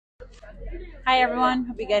Hi everyone,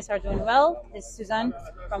 hope you guys are doing well. This is Suzanne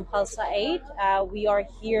from Khalsa Aid. We are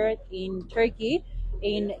here in Turkey,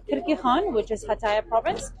 in Kırkıkhan, which is Hatay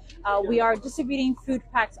province. We are distributing food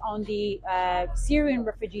packs on the Syrian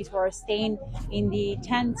refugees who are staying in the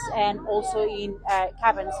tents and also in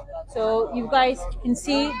cabins. So you guys can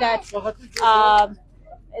see that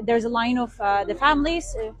there's a line of the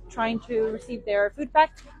families trying to receive their food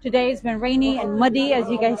pack. Today it's been rainy and muddy, as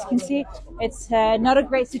you guys can see. It's not a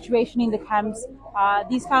great situation in the camps.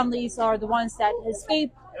 These families are the ones that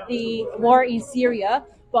escaped the war in Syria,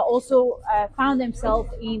 but also found themselves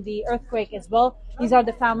in the earthquake as well. These are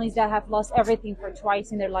the families that have lost everything for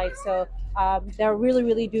twice in their life. So they're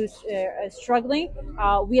really struggling.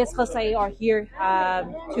 We as Khalsa Aid are here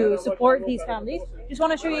to support these families. Just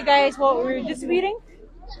want to show you guys what we're distributing.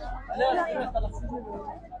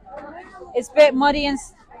 It's a bit muddy and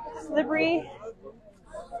slippery.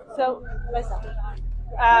 So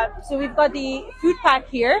we've got the food pack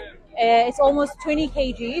here. It's almost 20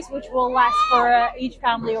 kgs, which will last for each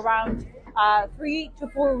family around 3 to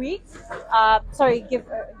 4 weeks. Sorry, give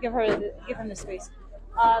him the space.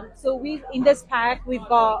 So in this pack we've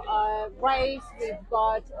got rice, we've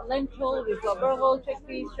got lentil, we've got burgle,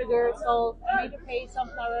 chickpeas, sugar, salt, tomato paste,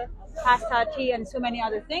 sunflower, pasta, tea, and so many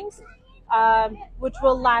other things, which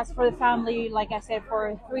will last for the family, like I said,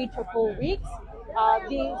 for 3 to 4 weeks.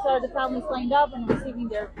 These are the families lined up and receiving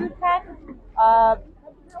their food pack.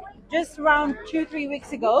 Just around 2-3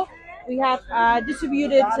 weeks ago, we have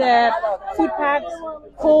distributed food packs,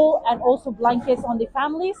 coal, and also blankets on the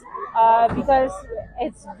families because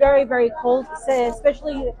it's very cold,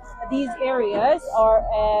 especially these areas are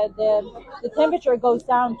the temperature goes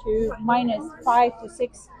down to -5 to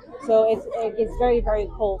 6, so it gets very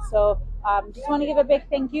cold. So just want to give a big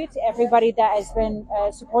thank you to everybody that has been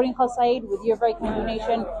supporting Khalsa Aid. With your very kind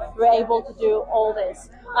donation, we're able to do all this.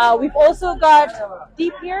 We've also got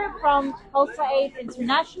Deep here from Khalsa Aid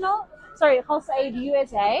International. Sorry, Khalsa Aid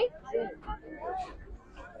USA,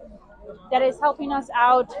 that is helping us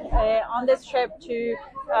out on this trip to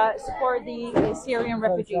support the Syrian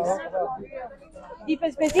refugees. Deep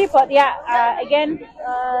is busy, but yeah, again,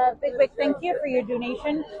 big thank you for your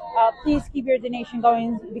donation. Please keep your donation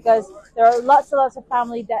going because there are lots of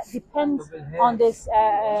family that depend on this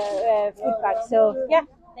food pack. So yeah,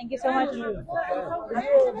 thank you so much.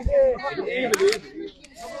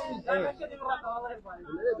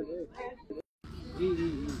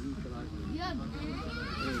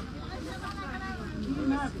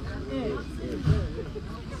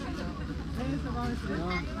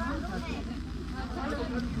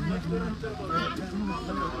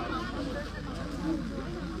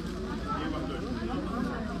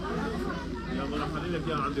 يلا انا خلي لك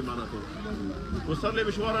اياها عندي معناته وصل لي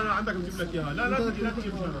مشوار انا عندك بجيب لك اياها لا تجي مش انا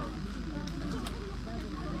بجيب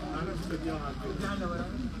لك اياها